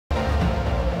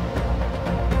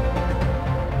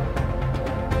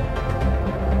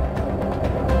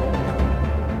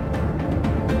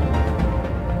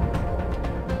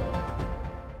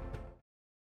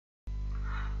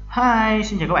Hi,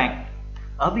 xin chào các bạn.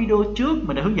 Ở video trước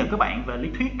mình đã hướng dẫn các bạn về lý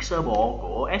thuyết sơ bộ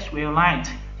của SQLite.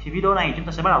 Thì video này chúng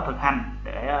ta sẽ bắt đầu thực hành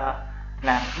để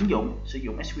làm ứng dụng sử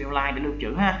dụng SQLite để lưu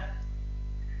trữ ha.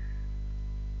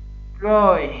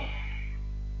 Rồi.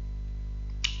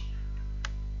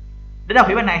 Để đọc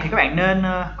phía bên này thì các bạn nên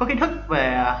có kiến thức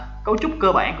về cấu trúc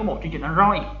cơ bản của một chương trình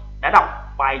Android, đã đọc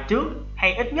bài trước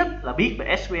hay ít nhất là biết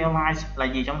về SQLite là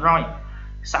gì trong Android,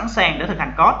 sẵn sàng để thực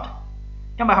hành code.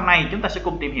 Trong bài hôm nay chúng ta sẽ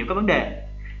cùng tìm hiểu các vấn đề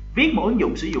viết một ứng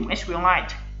dụng sử dụng SQLite,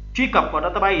 truy cập vào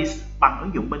database bằng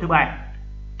ứng dụng bên thứ ba.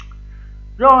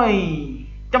 Rồi,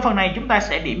 trong phần này chúng ta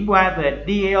sẽ điểm qua về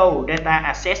DAO, Data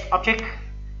Access Object.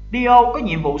 DAO có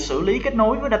nhiệm vụ xử lý kết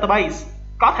nối với database,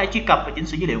 có thể truy cập và chỉnh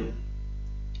sửa dữ liệu.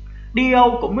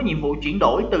 DAO cũng có nhiệm vụ chuyển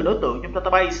đổi từ đối tượng trong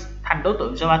database thành đối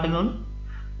tượng Java tương ứng.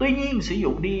 Tuy nhiên, sử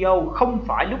dụng DAO không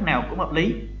phải lúc nào cũng hợp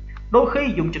lý. Đôi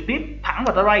khi dùng trực tiếp thẳng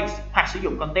vào database hoặc sử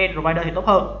dụng content provider thì tốt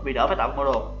hơn vì đỡ phải tạo một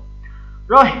model.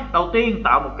 Rồi, đầu tiên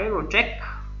tạo một cái project.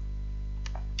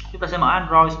 Chúng ta sẽ mở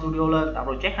Android Studio lên, tạo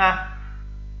project ha.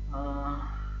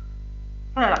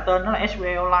 Nó đặt tên nó là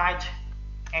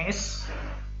SQLite-S.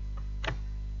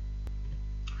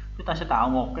 Chúng ta sẽ tạo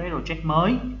một cái project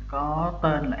mới có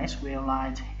tên là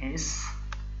SQLite-S.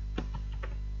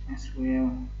 SQL.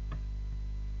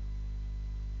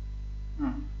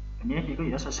 Cảm giác chỉ có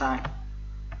gì đó sai sai.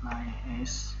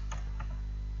 S.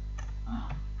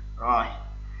 Rồi.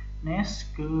 Next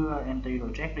cứ empty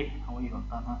project đi, không có gì quan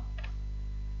tâm hết.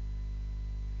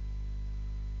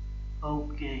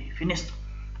 Ok, finish.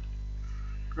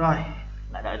 Rồi,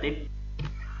 lại đợi tiếp.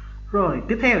 Rồi,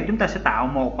 tiếp theo chúng ta sẽ tạo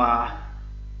một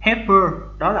helper,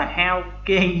 đó là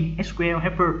HowKteam SQL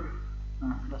helper.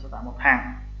 Chúng ta sẽ tạo một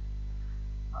thằng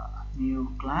new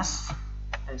class.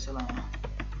 Đây sẽ là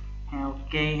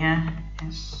HowKteam ha,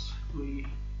 SQLite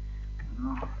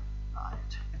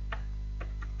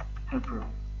helper.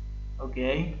 Ok,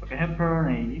 cái helper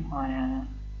này viết hoa.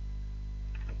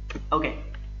 Ok.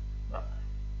 Rồi.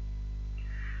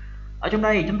 Ở trong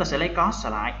đây chúng ta sẽ lấy code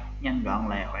lại nhanh gọn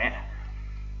lẹ khỏe.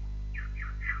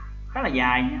 Khá là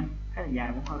dài nha, khá là dài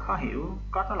cũng hơi khó hiểu,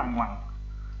 code nó lằng ngoằng.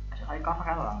 Sẽ thấy code nó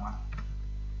khá là lằng ngoằng.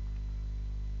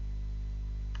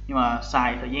 Nhưng mà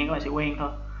xài thời gian các bạn sẽ quen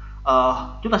thôi.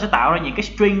 Chúng ta sẽ tạo ra những cái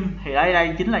string, thì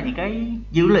đây chính là những cái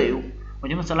dữ liệu mà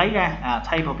chúng ta sẽ lấy ra.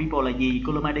 Table people là gì,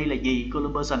 column ID là gì,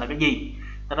 column person là cái gì,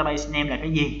 database name là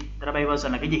cái gì, database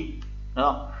version là cái gì, được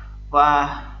không?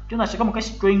 Và chúng ta sẽ có một cái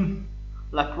string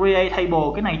là create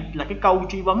table. Cái này là cái câu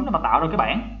truy vấn để mà tạo ra cái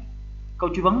bảng. Câu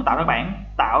truy vấn tạo ra bảng,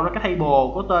 tạo ra cái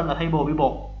table có tên là table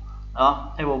people.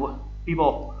 Đó, table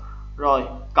people. Rồi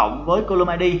cộng với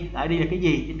column ID là cái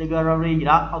gì, integer array gì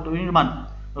đó, auto increment.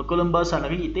 Rồi column person là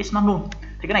cái gì, test none luôn.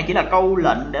 Thì cái này chỉ là câu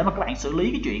lệnh để mà các bạn xử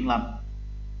lý cái chuyện là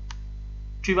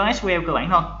truy vấn SQL cơ bản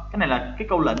thôi. Cái này là cái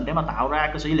câu lệnh để mà tạo ra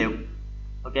cơ sở dữ liệu.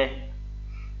 Ok.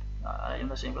 Rồi, chúng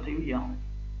ta xem có thiếu gì không.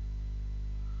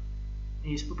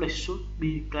 Is public should be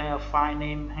clear file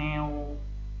name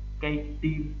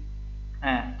HowKteam.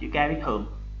 Chữ K viết thường.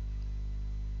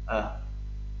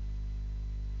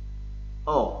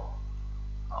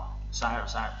 Sai rồi,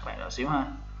 các bạn đợi xíu ha.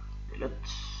 Delete.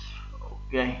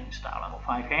 Ok, sẽ tạo lại một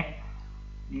file khác.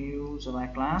 New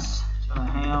Java class sẽ là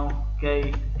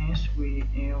HowKteam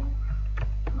SQL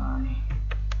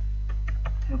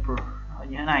helper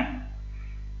như thế này.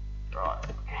 Rồi,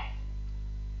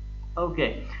 ok.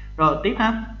 Rồi tiếp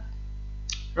ha.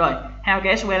 Rồi,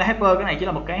 HowKteam SQL helper, cái này chỉ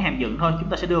là một cái hàm dựng thôi, chúng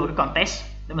ta sẽ đưa vào cái context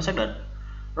để mà xác định.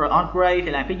 Rồi on create thì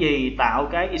làm cái gì, tạo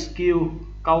cái SQL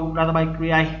câu database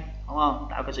create, đúng không?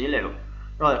 Tạo cái dữ liệu.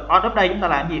 Rồi on update chúng ta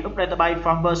làm gì? Update database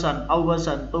from version old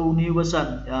version to new version,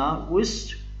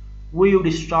 which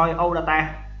will destroy old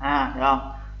data. Được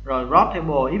không? Rồi drop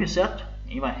table if insert.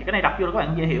 Như vậy thì cái này đọc vô là các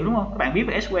bạn dễ hiểu đúng không? Các bạn biết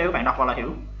về SQL các bạn đọc vào là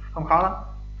hiểu, không khó lắm.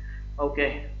 Ok.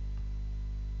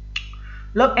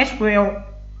 Lớp SQL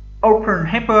open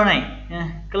helper này,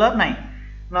 cái lớp này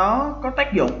nó có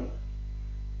tác dụng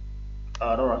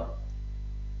đâu rồi?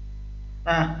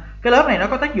 Cái lớp này nó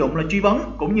có tác dụng là truy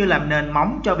vấn cũng như làm nền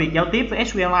móng cho việc giao tiếp với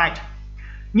SQLite.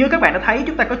 Như các bạn đã thấy,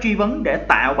 chúng ta có truy vấn để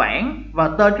tạo bảng và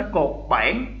tên các cột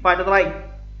bảng file database.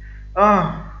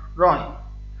 Rồi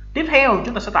tiếp theo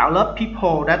chúng ta sẽ tạo lớp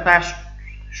people data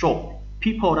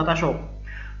source.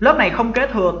 Lớp này không kế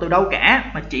thừa từ đâu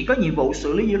cả mà chỉ có nhiệm vụ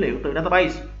xử lý dữ liệu từ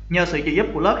database nhờ sự trợ giúp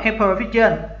của lớp helper phía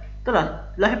trên, tức là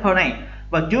lớp helper này,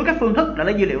 và chứa các phương thức để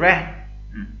lấy dữ liệu ra.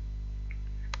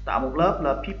 Tạo một lớp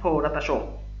là people data source.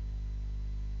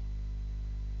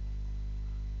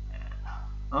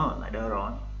 Lại đơ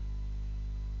rồi.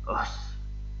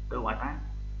 Đơ ngoại tác.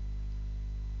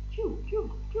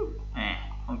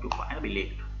 Con chuột phải nó bị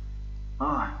liệt.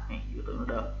 Biểu tượng nó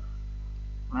đơ.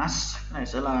 class, cái này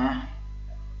sẽ là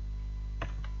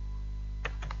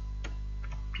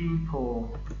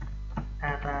people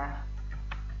data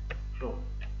show,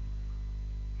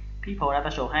 people data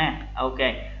show ha. Ok,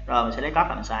 rồi mình sẽ lấy code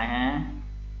và mình xài ha.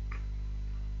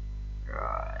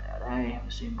 Rồi ở đây mình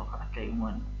xin một cái kỳ của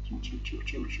mình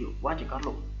chịu quá trời code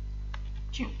luôn,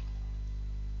 chịu.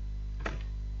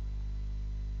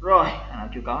 Rồi nào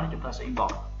chưa có thì chúng ta sẽ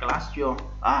import class vô.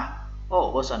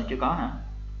 Version này chưa có hả?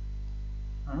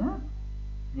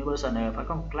 Như version này phải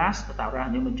có một class để tạo ra,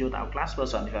 nhưng mình chưa tạo class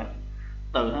version thì phải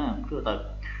từ ha, cứ từ.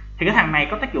 Thì cái thằng này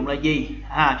có tác dụng là gì?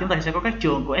 Chúng ta sẽ có các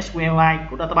trường của SQLite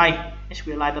của database,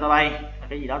 SQLite database là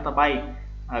cái gì đó database.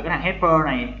 Cái thằng helper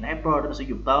này là helper để mình sử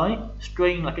dụng tới.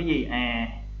 String là cái gì?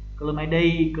 Column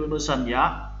ID, column version gì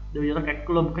đó, đưa cho tất cả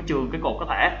column, cái trường, cái cột có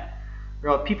thể.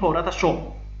 Rồi people data source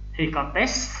thì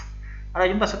context, ở đây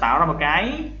chúng ta sẽ tạo ra một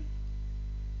cái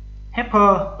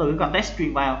helper từ cái context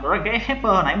truyền vào. Rồi cái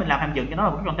helper hồi nãy mình làm hàm dựng cho nó là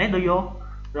một cái context đưa vô.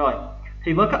 Rồi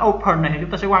thì với cái open này thì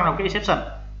chúng ta sẽ quăng ra một cái exception.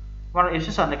 Quăng ra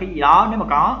exception là cái gì đó, nếu mà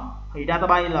có thì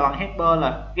database là bằng helper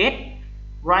là get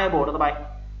variable database.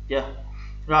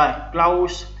 Rồi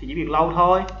close thì chỉ việc load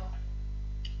thôi.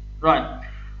 Rồi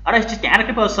ở đây sẽ trả ra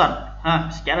cái person,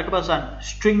 sẽ trả ra cái person.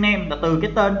 String name là từ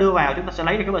cái tên đưa vào chúng ta sẽ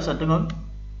lấy ra cái person tương ứng.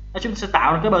 Chúng ta sẽ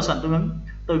tạo ra cái person tương ứng,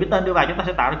 từ cái tên đưa vào chúng ta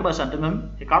sẽ tạo ra cái person tương ứng.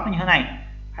 Thì có nó như thế này,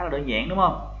 khá là đơn giản đúng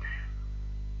không?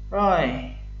 Rồi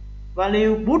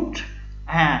value put,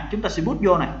 chúng ta sẽ put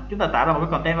vô này, chúng ta tạo ra một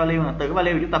cái content value này, từ cái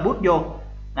value chúng ta put vô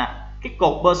nè cái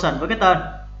cột person với cái tên.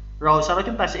 Rồi sau đó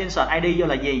chúng ta sẽ insert ID vô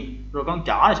là gì, rồi con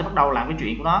chỏ này sẽ bắt đầu làm cái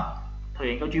chuyện của nó, thực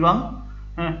hiện câu truy vấn.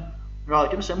 Rồi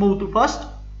chúng ta sẽ move to first,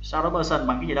 sau đó person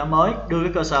bằng cái gì đó mới, đưa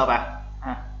cái cursor vào.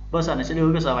 Person này sẽ đưa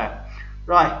cái cursor vào.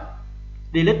 Rồi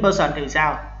delete person thì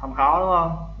sao, không khó đúng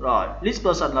không? Rồi list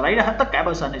person là lấy ra hết tất cả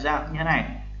person thì sao, như thế này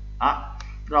đó.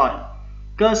 Rồi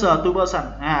cursor to person,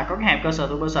 có cái hàm cursor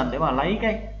to person để mà lấy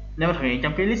cái, nếu mà thực hiện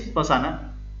trong cái list person á,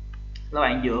 các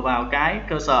bạn dựa vào cái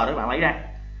cursor để các bạn lấy ra,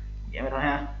 vậy thôi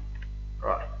ha.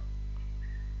 Rồi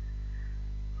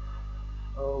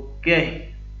ok,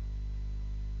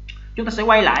 chúng ta sẽ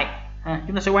quay lại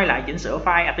chúng ta sẽ quay lại chỉnh sửa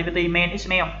file activity main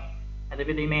xml,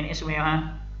 activity main xml ha.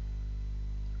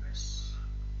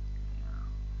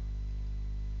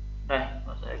 Đây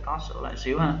mình sẽ có sửa lại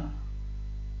xíu ha,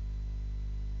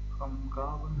 không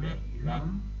có vấn đề gì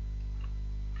lắm.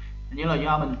 Hình như là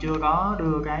do mình chưa có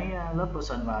đưa cái lớp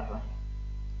version vào rồi,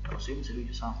 một xíu mình sẽ đưa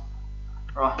cho xong.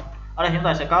 Rồi ở đây chúng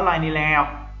ta sẽ có line layout,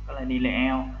 cái line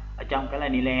layout. Ở trong cái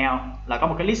line layout là có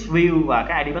một cái list view và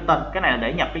cái ID button. Cái này là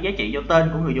để nhập cái giá trị vô tên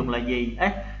của người dùng là gì.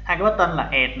 Hai cái button là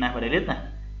add nè và delete nè,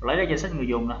 lấy ra danh sách người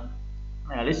dùng nè.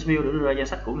 Này là list view để đưa ra danh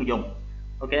sách của người dùng.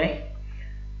 Ok.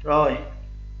 Rồi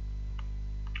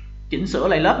chỉnh sửa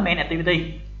lại lớp main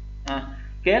activity,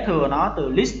 kế thừa nó từ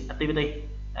list activity.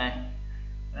 Đây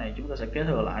này, chúng ta sẽ kế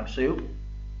thừa lại một xíu,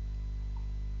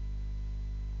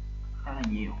 khá là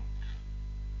nhiều.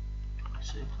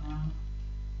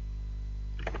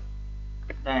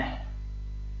 Đây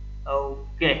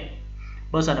ok,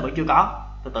 person này vẫn chưa có,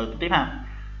 từ từ tiếp ha.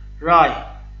 Rồi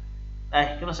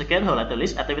đây chúng ta sẽ kế thừa lại từ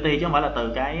list activity chứ không phải là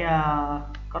từ cái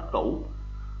code cũ.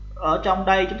 Ở trong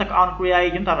đây chúng ta có on create,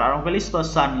 chúng ta tạo ra cái list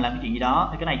person làm cái chuyện gì đó,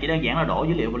 thì cái này chỉ đơn giản là đổ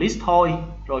dữ liệu vào list thôi.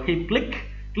 Rồi khi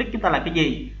click chúng ta làm cái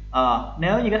gì,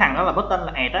 nếu như cái thằng đó là button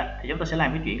là add á, thì chúng ta sẽ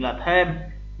làm cái chuyện là thêm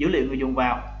dữ liệu người dùng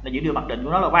vào, là dữ liệu mặc định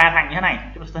của nó là 3 thằng như thế này,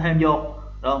 chúng ta sẽ thêm vô.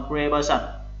 Rồi create person,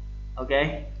 ok,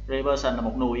 create person là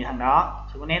một nùi thằng đó,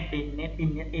 sẽ có net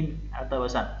in outer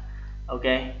person. Ok.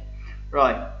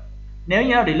 Rồi nếu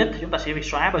như nó delete thì chúng ta sẽ việc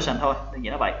xóa person thôi, đơn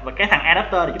giản là vậy. Và cái thằng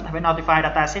adapter thì chúng ta phải notify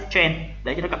data set change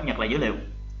để cho nó cập nhật lại dữ liệu.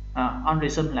 On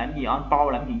resume làm gì, on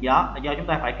pause làm gì đó, là do chúng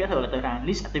ta phải kế thừa là từ thằng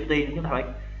list activity nên chúng ta phải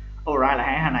override là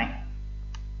hai thằng này.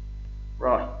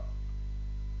 Rồi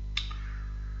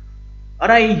ở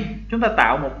đây chúng ta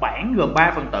tạo một bảng gồm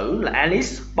 3 phần tử là Alice,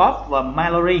 Bob và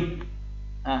Mallory.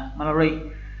 Mallory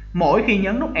mỗi khi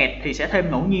nhấn nút add thì sẽ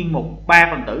thêm ngẫu nhiên 3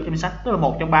 phần tử trong danh sách, tức là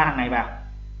một trong 3 thằng này vào,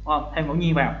 đúng không? Thêm ngẫu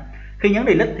nhiên vào. Khi nhấn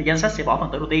delete thì danh sách sẽ bỏ phần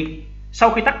tử đầu tiên. Sau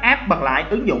khi tắt app bật lại,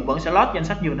 ứng dụng vẫn sẽ load danh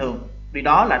sách như bình thường, vì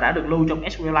đó là đã được lưu trong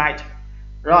SQLite.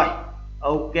 Rồi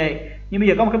ok, nhưng bây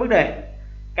giờ có một cái vấn đề,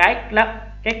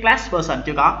 cái class person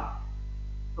chưa có,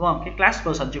 đúng không? Cái class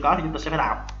person chưa có thì chúng ta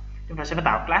sẽ phải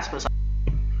tạo class person.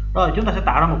 Rồi chúng ta sẽ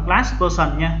tạo ra một class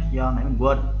person nha, do nãy mình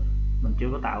quên, mình chưa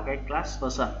có tạo cái class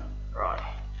person. Rồi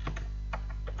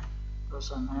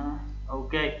person ha,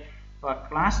 ok, và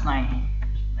class này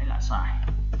đây là sai.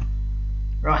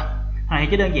 Rồi này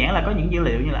chỉ đơn giản là có những dữ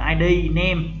liệu như là ID,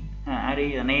 name,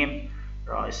 ID là name,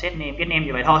 rồi set name, get name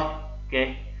như vậy thôi. Ok,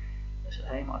 mình sẽ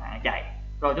thấy mọi thằng chạy.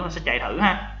 Rồi chúng ta sẽ chạy thử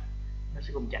ha, chúng ta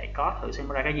sẽ cùng chạy code thử xem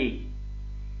ra cái gì.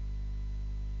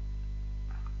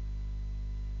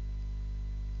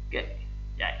 Ok,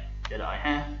 vậy chờ đợi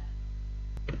ha.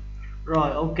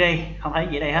 Rồi ok, không thấy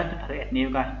gì ở đây hết, chúng ta thử add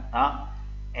new coi. Đó,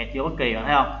 add vô bất kỳ rồi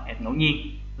thấy không? Add ngẫu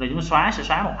nhiên. Rồi chúng ta sẽ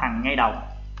xóa một thằng ngay đầu.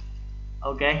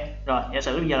 Ok, rồi giả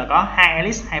sử bây giờ là có 2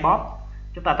 Alice 2 Bob.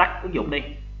 Chúng ta tắt ứng dụng đi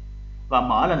và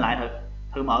mở lên lại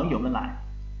thử mở ứng dụng lên lại.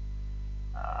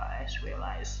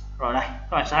 SQLite. Rồi đây,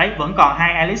 các bạn sẽ thấy vẫn còn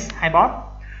 2 Alice 2 Bob.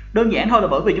 Đơn giản thôi là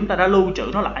bởi vì chúng ta đã lưu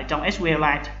trữ nó lại trong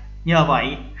SQLite. Nhờ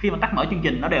vậy khi mà tắt mở chương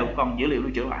trình nó đều còn dữ liệu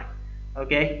lưu trữ lại. Ok.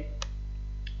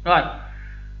 Rồi.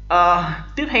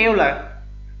 Tiếp theo là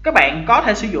các bạn có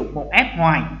thể sử dụng một app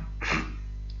ngoài.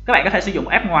 Các bạn có thể sử dụng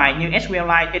app ngoài như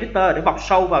SQLite Editor để bọc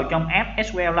sâu vào trong app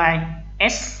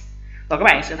SQLite-S và các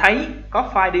bạn sẽ thấy có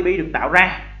file DB được tạo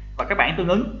ra và các bạn tương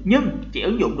ứng, nhưng chỉ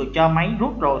ứng dụng được cho máy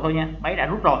rút rồi thôi nha, máy đã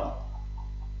rút rồi.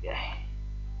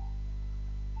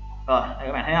 Rồi đây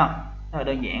các bạn thấy không, rất là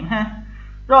đơn giản ha.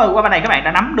 Rồi qua bên này các bạn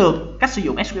đã nắm được cách sử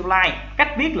dụng SQLite, cách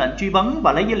viết lệnh truy vấn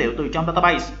và lấy dữ liệu từ trong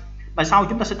database. Bài sau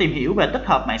chúng ta sẽ tìm hiểu về tích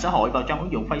hợp mạng xã hội vào trong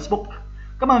ứng dụng Facebook.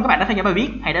 Cảm ơn các bạn đã theo dõi bài viết,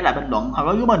 hãy để lại bình luận hoặc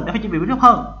nói với mình để phát triển video tốt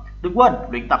hơn. Đừng quên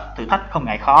luyện tập thử thách không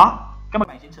ngại khó. Cảm ơn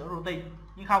các bạn chỉnh sửa routine,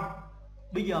 nhưng không,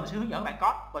 bây giờ mình sẽ hướng dẫn các bạn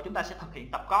code và chúng ta sẽ thực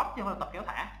hiện tập code chứ không phải tập kéo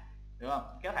thả, được không?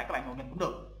 Kéo thả các bạn ngồi nhìn cũng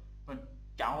được. Mình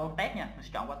chọn qua test nha, mình sẽ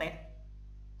chọn qua test.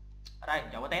 Ở đây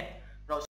chọn qua test. Rồi